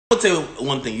gonna tell you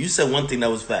one thing. You said one thing that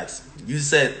was facts. You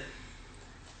said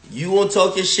you won't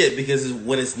talk your shit because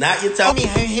when it's not your time.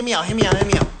 Hear me out.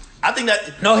 I think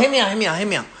that no, hear me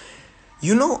out.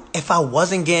 You know, if I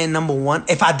wasn't getting number one,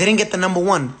 if I didn't get the number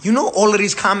one, you know, all of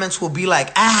these comments will be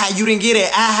like, you didn't get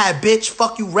it. Bitch,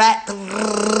 fuck you, rat.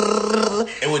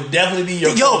 It would definitely be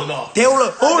your calling off. They were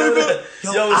like,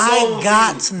 I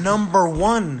got number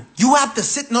one. You have to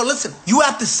sit. No, listen. You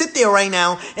have to sit there right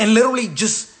now and literally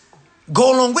just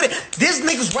go along with it. There's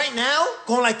niggas right now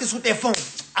going like this with their phone.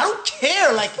 I don't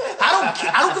care. Like, I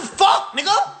don't give a fuck, nigga.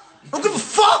 I don't give a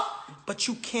fuck. But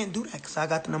you can't do that because I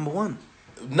got the number one.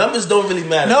 Numbers don't really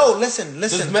matter. No, listen.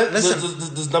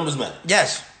 Does numbers matter?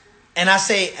 Yes. And I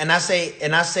say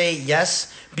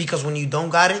yes because when you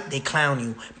don't got it, they clown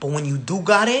you. But when you do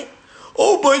got it,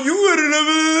 but you got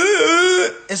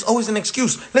it. It's always an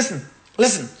excuse. Listen.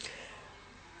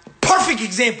 Perfect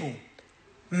example.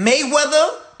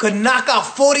 Mayweather could knock out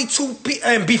 42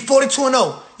 and be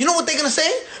 42-0. You know what they're gonna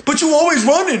say? But you always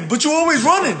running.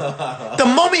 The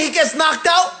moment he gets knocked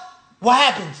out, what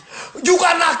happens? You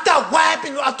got knocked out. What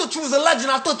happened? I thought you was a legend.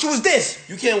 I thought you was this.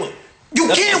 You can't win. You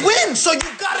can't win, so you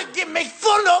gotta get made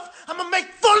fun of. I'm gonna make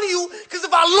fun of you, because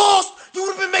if I lost, you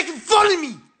would have been making fun of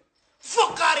me.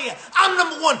 Fuck out of here. I'm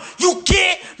number one. You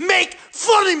can't make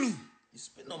fun of me. You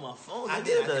spitting on my phone. I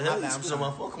did. You spitting on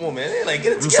my phone. Come on, man. Like,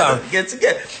 get it together. Sorry. Get it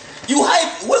together. You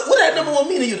hype. What that number one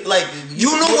mean to you? Like,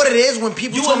 you know what it is when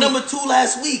people. You were number two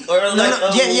last week, or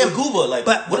Gooba. Like,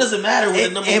 but what does it matter with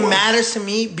the number one? It matters to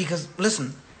me because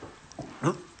listen.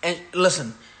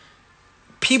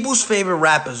 People's favorite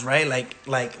rappers, right? Like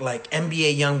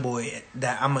NBA YoungBoy.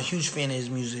 That I'm a huge fan of his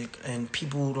music, and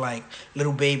people like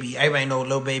Lil Baby. Everybody know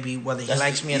Lil Baby, whether he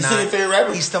likes me or not. He's still your favorite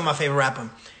rapper. He's still my favorite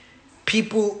rapper.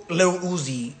 People, Lil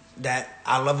Uzi, that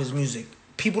I love his music.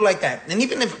 People like that, and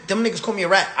even if them niggas call me a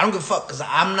rat, I don't give a fuck because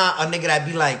I'm not a nigga that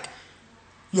be like,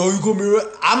 yo, you call me a rat.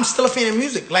 I'm still a fan of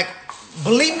music. Like,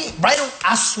 believe me, right?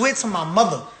 I swear to my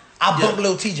mother, I bump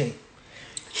Lil TJ.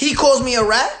 He calls me a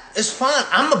rat. It's fine.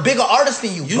 I'm a bigger artist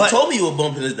than you. You told me you were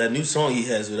bumping that new song he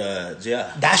has with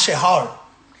J.I. That shit hard.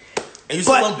 And you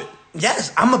still bump it.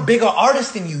 Yes, I'm a bigger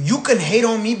artist than you. You can hate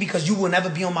on me because you will never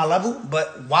be on my level.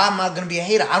 But why am I gonna be a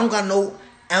hater? I don't got no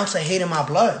ounce of hate in my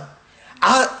blood.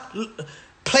 I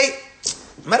play.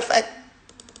 Matter of fact,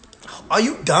 are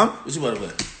you dumb? What you want to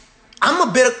play? I'm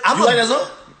a bit. You like that song?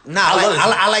 Nah,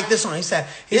 I like this one. He said,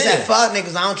 fuck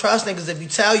niggas, I don't trust niggas. If you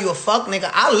tell you a fuck nigga,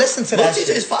 I'll listen to that shit.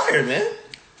 TJ's fire, man.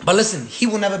 But listen, he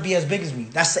will never be as big as me.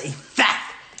 That's a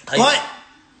fact. But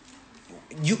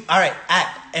you, all right,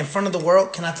 in front of the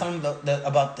world, can I tell him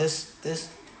about this?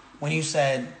 When you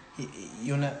said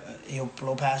he'll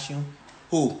blow past you?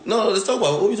 Who? No, let's talk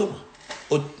about it. What are we talking about?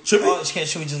 Oh, Trippy?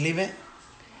 Should we just leave it?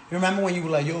 You remember when you were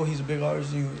like, yo, he's a big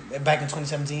artist back in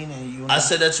 2017? And I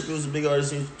said that Trippy was a big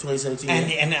artist in 2017.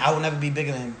 And I will never be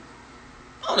bigger than him.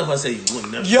 I don't know if I say you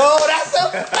wouldn't never. Yo, that's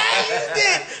a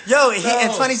fact. Yo, in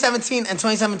 2017, I don't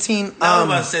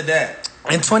know if I said that.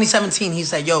 In 2017, he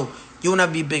said, yo, you will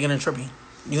never be bigger than Trippy.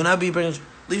 You will never be bigger than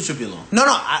Leave Trippy alone. No,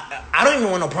 I don't even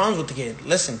want no problems with the kid.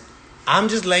 Listen, I'm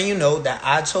just letting you know that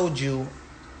I told you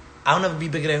I'll never be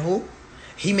bigger than who?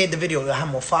 He made the video. I have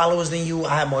more followers than you.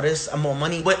 I have more this. I have more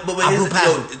money. But I don't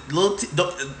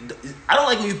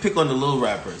like when you pick on the little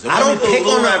rappers. I don't pick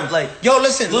on rappers. Like, yo,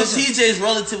 listen. TJ is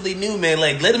relatively new, man.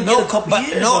 Like, let him get a couple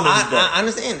years. No, I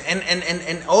understand.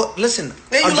 And listen.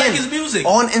 Man, you like his music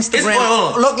on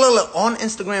Instagram? Look. On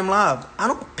Instagram Live, I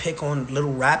don't pick on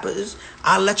little rappers.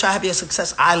 I let y'all have your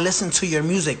success. I listen to your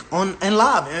music on and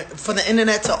live for the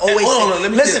internet to always.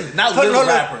 Let me listen. Not little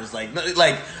rappers, like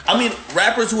I mean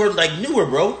rappers who are like newer,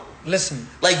 bro. Listen,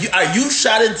 like are you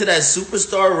shot into that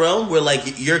superstar realm where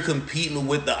like you're competing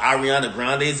with the Ariana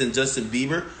Grandes and Justin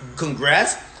Bieber?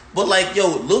 Congrats, but like yo,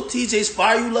 Lil TJ's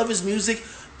fire. You love his music.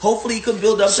 Hopefully, he can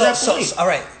build up to that point. All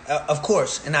right, of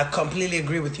course, and I completely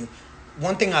agree with you.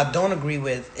 One thing I don't agree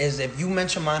with is if you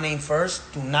mention my name first,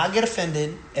 do not get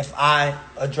offended if I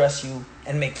address you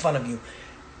and make fun of you.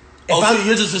 So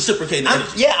you're just reciprocating.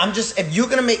 I'm just if you're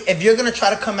gonna try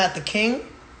to come at the king,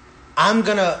 I'm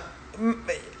gonna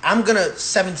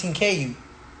 17K you.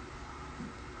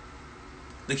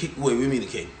 The king? Wait, we mean the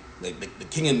king? Like the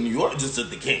king in New York, just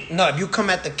the king? No, if you come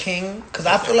at the king, because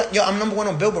I feel like I'm number one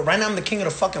on Billboard. Right now I'm the king of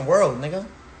the fucking world, nigga.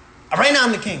 Right now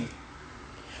I'm the king.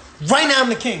 Right now I'm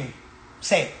the king.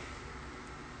 Say it.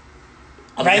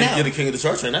 Now. You're the king of the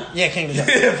charts right now? Yeah, king of the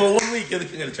charts. Yeah, for 1 week, you're the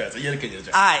king of the charts. You're the king of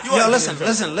the charts. All right, yo, listen.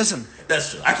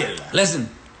 That's true. I can't lie. Listen.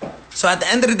 So at the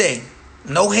end of the day,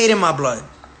 no hate in my blood.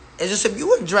 It's just if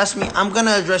you address me, I'm going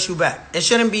to address you back. It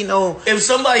shouldn't be no... If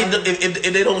somebody,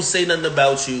 if they don't say nothing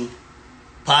about you,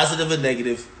 positive or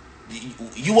negative,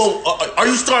 You won't. Are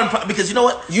you starting? Because you know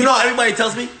what? You know, everybody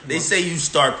tells me they say you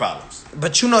start problems.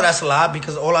 But you know that's a lie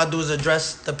because all I do is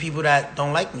address the people that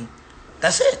don't like me.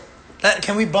 That's it.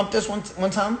 Can we bump this one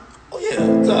time? Oh yeah,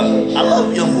 I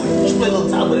love Young Boy. You should play a little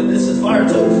time with it. This is fire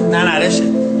too. Nah, that shit.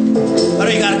 Oh,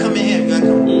 you gotta come in here. You gotta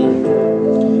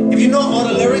come. If you know all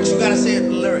the lyrics, you gotta say the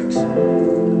lyrics.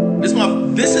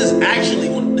 This is actually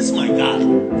one. This is my guy.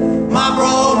 My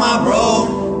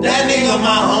bro, that nigga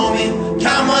my homie.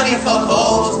 Count money for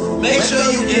hoes. Make sure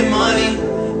you get money.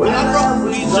 When I broke,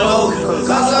 we joke.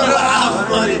 Cause of the house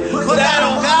money. Put that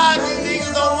on God.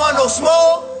 Niggas don't want no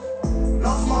smoke.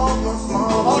 No smoke.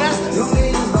 Oh, that's the. You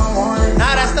niggas don't want it.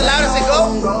 Nah, that's the loudest it go.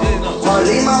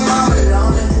 Leave my mama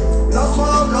alone. No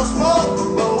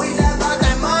smoke. But we just got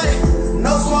that money.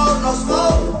 No smoke.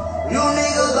 You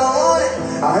niggas don't want it.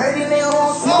 I heard these niggas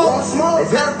want smoke.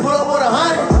 They better pull up with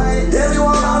 100.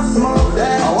 Everyone out smoke.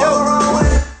 I walk around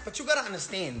with it. But you gotta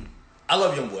understand. I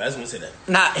love Young Boy. I just want to say that.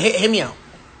 Nah, hear me out.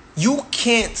 You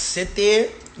can't sit there.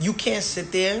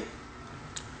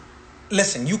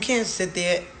 Listen, you can't sit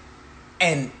there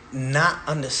and not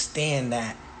understand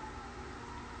that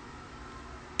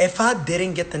if I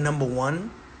didn't get the number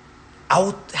one, I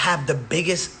would have the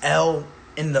biggest L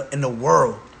in the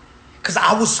world. Cause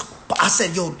I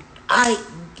said, yo,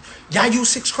 y'all use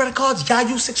 6 credit cards.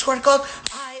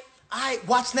 I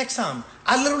watch next time.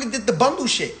 I literally did the bundle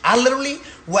shit.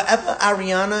 Whatever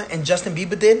Ariana and Justin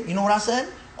Bieber did, you know what I said?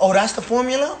 Oh, that's the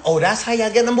formula? Oh, that's how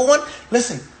y'all get number one?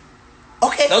 Listen,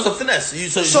 okay. That was a finesse. You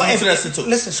finessed it too.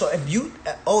 Listen, so if you,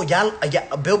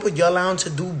 Billboard, you're allowed to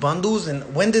do bundles, and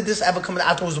when did this ever come out?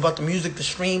 I thought it was about the music, the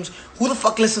streams. Who the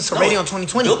fuck listens to radio in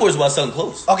 2020? Billboard's about selling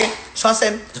clothes. Okay, so I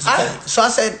said,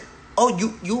 oh,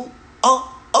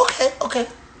 okay.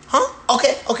 Huh?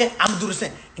 Okay, I'm gonna do this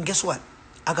thing. And guess what?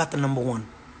 I got the number one.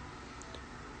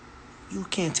 You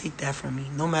can't take that from me.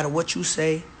 No matter what you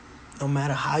say, no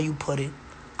matter how you put it,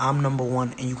 I'm number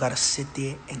one, and you gotta sit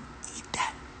there and eat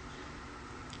that.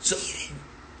 Eat it.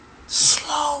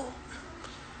 Slow.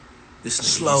 This nigga,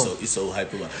 Slow. He's so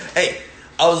hype about it. Hey,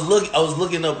 I was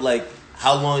looking up like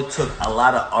how long it took a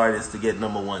lot of artists to get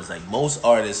number ones. Like most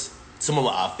artists, some of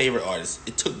our favorite artists,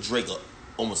 it took Drake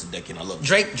almost a decade. I love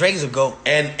Drake. Drake's a GOAT.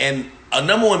 And a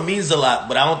number one means a lot,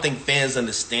 but I don't think fans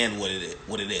understand what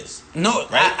it is. No,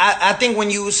 right? I think when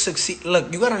you succeed,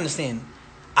 look, you gotta understand.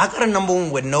 I got a number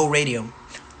one with no radio.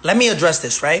 Let me address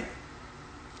this, right?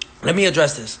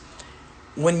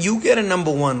 When you get a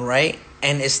number one, right,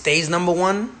 and it stays number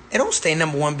one, it don't stay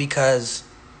number one because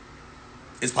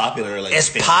it's popular. Like it's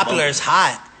popular, it's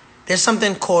hot. There's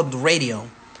something called radio.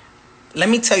 Let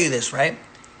me tell you this, right?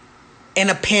 In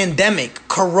a pandemic,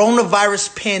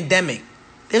 coronavirus pandemic,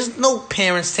 there's no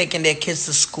parents taking their kids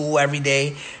to school every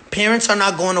day. Parents are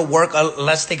not going to work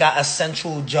unless they got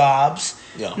essential jobs.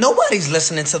 Yeah. Nobody's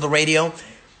listening to the radio.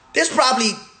 There's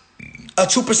probably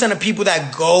 2% of people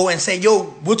that go and say, yo,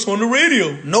 what's on the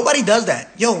radio? Nobody does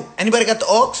that. Yo, anybody got the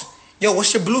aux? Yo,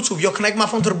 what's your Bluetooth? Yo, connect my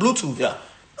phone to the Bluetooth. Yeah.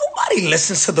 Nobody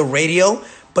listens to the radio.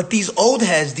 But these old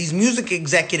heads, these music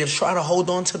executives try to hold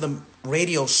on to the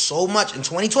radio so much. In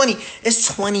 2020, it's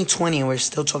 2020 and we're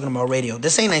still talking about radio.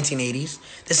 This ain't 1980s.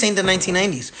 This ain't the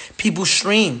 1990s. People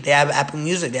stream. They have Apple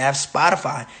Music. They have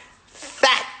Spotify.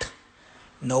 Fact.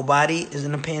 Nobody is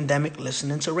in a pandemic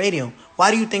listening to radio.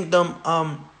 Why do you think them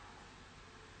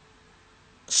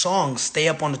songs stay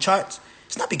up on the charts?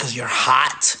 It's not because you're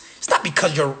hot. It's not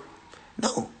because you're...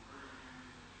 No.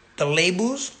 The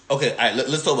labels. Okay, all right.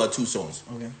 Let's talk about two songs.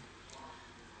 Okay.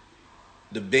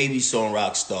 The Baby song,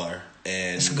 Rockstar,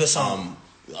 and it's a good song.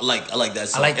 I like that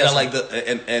song. I like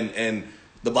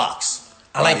the Box.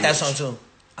 I like that song too.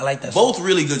 I like that. Both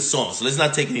really good songs. So let's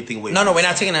not take anything away. No, we're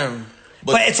not taking that.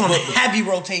 But it's on heavy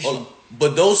rotation.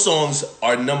 But those songs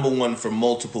are number one for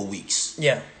multiple weeks.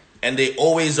 Yeah. And they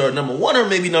always are number one or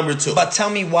maybe number two. But tell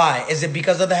me why. Is it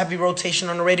because of the heavy rotation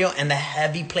on the radio and the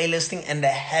heavy playlisting and the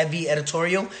heavy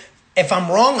editorial? If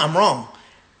I'm wrong, I'm wrong.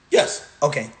 Yes.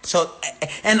 Okay. So,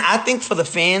 and I think for the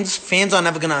fans are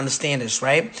never going to understand this,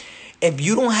 right? If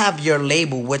you don't have your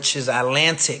label, which is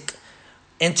Atlantic,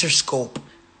 Interscope,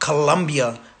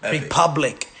 Columbia, Epic.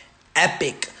 Republic,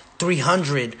 Epic,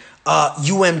 300,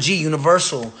 UMG,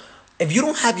 Universal. If you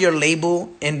don't have your label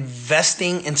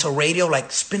investing into radio,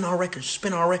 like spin our record,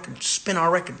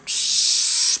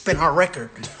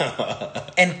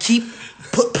 and keep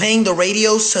playing the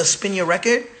radios to spin your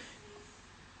record,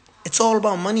 it's all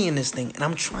about money in this thing. And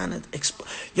I'm trying to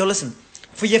Yo, listen,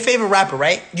 for your favorite rapper,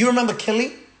 right? You remember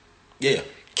Killy? Yeah.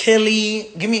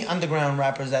 Killy, give me underground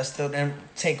rappers that still then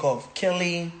take off.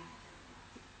 Killy,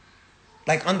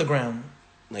 like underground.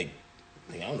 Like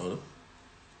I don't know them.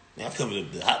 I'm coming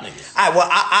to the hot niggas. All right, well,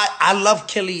 I love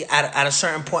Killy at a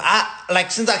certain point.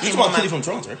 Since I came on, Killy from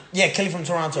Toronto, right? Yeah, Killy from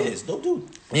Toronto. Yeah, it's dope dude.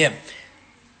 Yeah.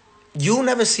 You'll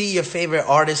never see your favorite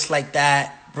artist like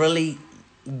that really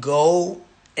go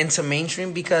into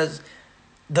mainstream because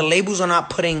the labels are not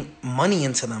putting money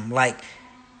into them. Like,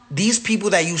 these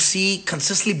people that you see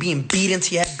consistently being beat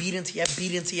into your head, beat into your head,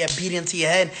 beat into your head, beat into your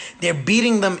head, they're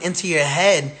beating them into your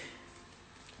head.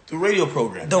 The radio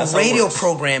program. The radio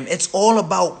program. It's all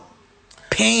about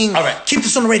paying. All right. Keep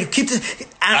this on the radio. Keep this.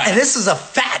 And this is a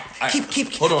fact. Right.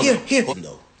 Keep. Hold on. Here. Hold on,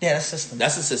 though. Yeah, that's system.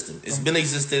 That's the system. It's been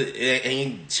existed. It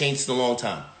ain't changed in a long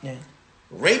time. Yeah.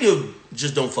 Radio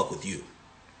just don't fuck with you.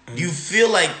 Do you feel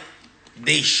like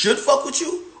they should fuck with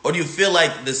you? Or do you feel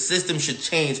like the system should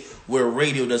change where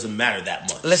radio doesn't matter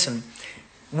that much? Listen,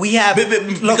 we have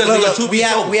look, we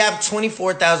have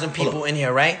 24,000 people in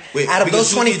here, right? Out of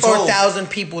those 24,000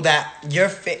 people that your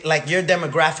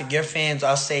demographic, your fans,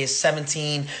 I'll say is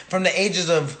 17 from the ages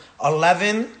of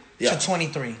 11 to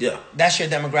 23. Yeah, that's your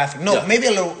demographic. No, maybe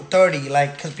a little 30,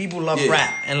 like because people love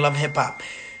rap and love hip hop.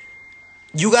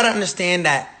 You gotta understand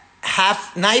that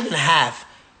not even half.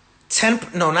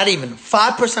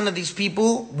 5% of these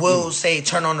people will say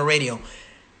turn on the radio.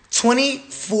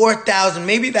 24,000,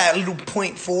 maybe that little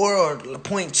 0.4 or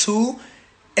 0.2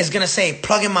 is gonna say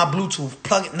plug in my Bluetooth.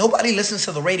 Nobody listens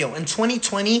to the radio. In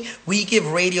 2020, we give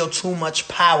radio too much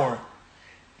power.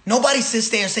 Nobody sits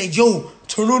there and says, yo,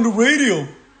 turn on the radio.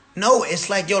 No, it's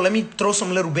like, yo, let me throw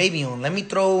some Little Baby on. Let me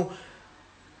throw.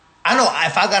 I know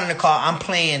if I got in the car, I'm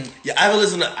playing. Yeah, I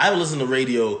haven't listened to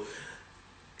radio.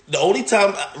 The only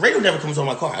time radio never comes on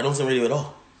my car. I don't listen to radio at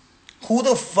all. Who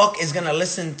the fuck is gonna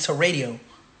listen to radio?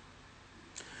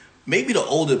 Maybe the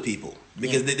older people,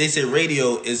 because they say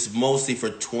radio is mostly for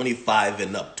 25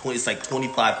 and up. It's like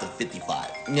 25 to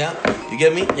 55. Yeah, you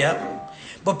get me? Yeah,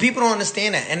 but people don't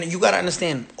understand that, and you gotta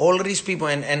understand all of these people.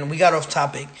 And we got off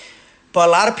topic, but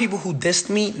a lot of people who dissed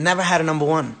me never had a number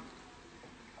one.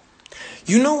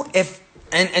 You know,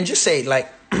 and just say like.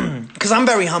 Because I'm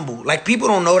very humble. Like, people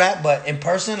don't know that, but in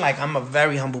person, like, I'm a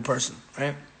very humble person,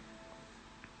 right?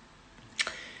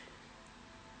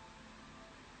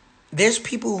 There's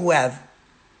people who have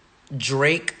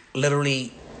Drake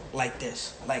literally like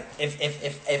this. Like, if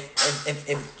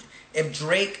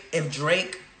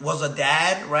Drake was a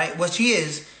dad, right? Which he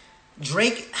is,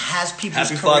 Drake has people's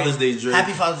Happy Father's Day, Drake.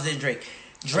 Happy Father's Day, Drake.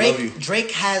 Drake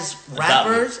has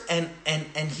rappers and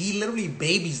he literally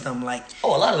babies them like a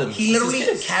lot of them. He literally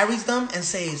carries them and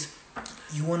says,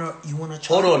 "You wanna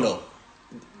try?" Hold on, no.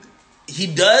 He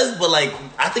does, but like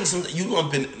I think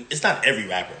it's not every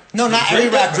rapper. No, not every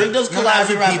rapper. Drake does collab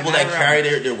with people that carry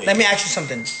their weight. Let me ask you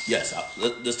something. Yes,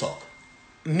 let's talk.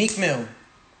 Meek Mill.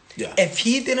 Yeah. If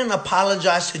he didn't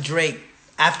apologize to Drake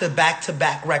after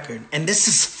back-to-back record, and this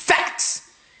is facts.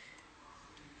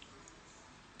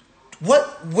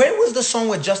 Where was the song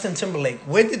with Justin Timberlake?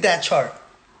 Where did that chart?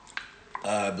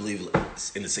 I believe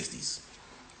it's in the 60s.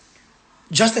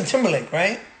 Justin Timberlake,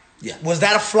 right? Yeah. Was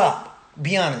that a flop?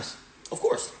 Be honest. Of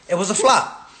course. It was a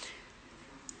flop.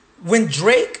 When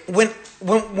Drake, when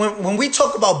we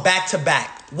talk about back to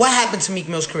back, what happened to Meek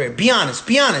Mill's career? Be honest.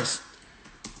 Be honest.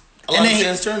 A lot of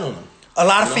fans turned on him. A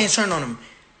lot of fans turned on him.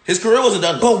 His career wasn't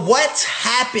done. But what's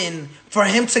happened for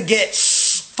him to get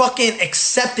fucking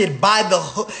accepted by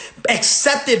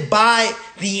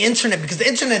the internet, because the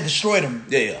internet destroyed him.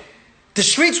 Yeah. The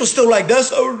streets were still like that's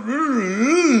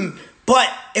but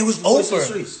it was over.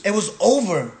 It was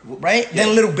over, right? Yeah.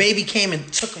 Then Little Baby came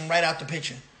and took him right out the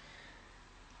picture.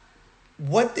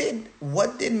 What did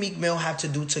Meek Mill have to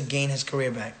do to gain his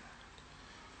career back?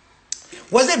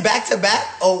 Was it back to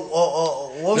back or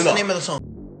what was the name of the song?